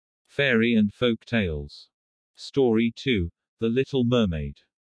Fairy and Folk Tales. Story 2. The Little Mermaid.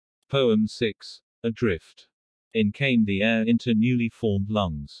 Poem 6. Adrift. In came the air into newly formed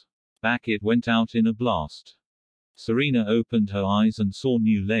lungs. Back it went out in a blast. Serena opened her eyes and saw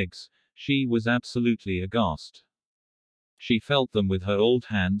new legs. She was absolutely aghast. She felt them with her old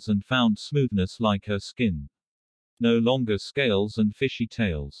hands and found smoothness like her skin. No longer scales and fishy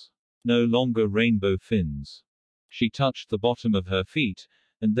tails. No longer rainbow fins. She touched the bottom of her feet,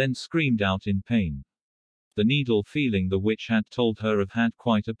 and then screamed out in pain. The needle feeling the witch had told her of had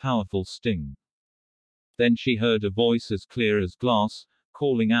quite a powerful sting. Then she heard a voice as clear as glass,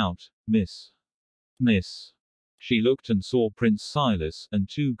 calling out, "Miss! Miss!" She looked and saw Prince Silas, and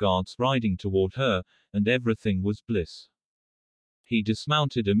 2 guards riding toward her, and everything was bliss. He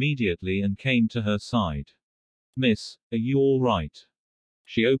dismounted immediately and came to her side. "Miss, are you all right?"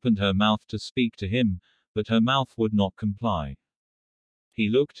 She opened her mouth to speak to him, but her mouth would not comply. He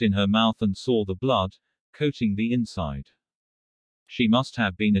looked in her mouth and saw the blood, coating the inside. She must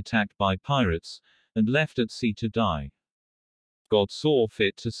have been attacked by pirates, and left at sea to die. God saw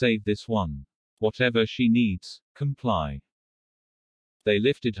fit to save this one. Whatever she needs, comply. They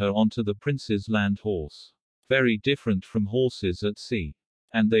lifted her onto the prince's land horse. Very different from horses at sea.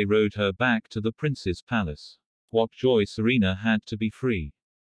 And they rode her back to the prince's palace. What joy Serena had to be free.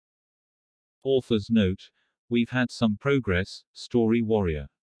 Author's note: we've had some progress, Story Warrior.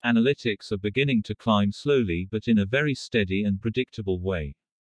 Analytics are beginning to climb slowly but in a very steady and predictable way.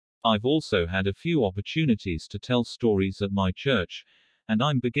 I've also had a few opportunities to tell stories at my church, and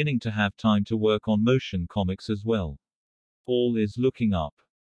I'm beginning to have time to work on motion comics as well. All is looking up.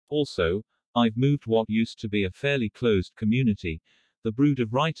 Also, I've moved what used to be a fairly closed community, the Brood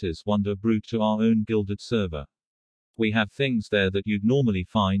of Writers Wonder Brood, to our own Gilded server. We have things there that you'd normally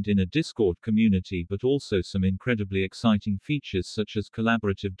find in a Discord community, but also some incredibly exciting features such as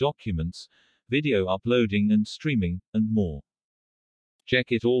collaborative documents, video uploading and streaming, and more.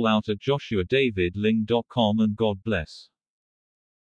 Check it all out at joshuadavidling.com, and God bless.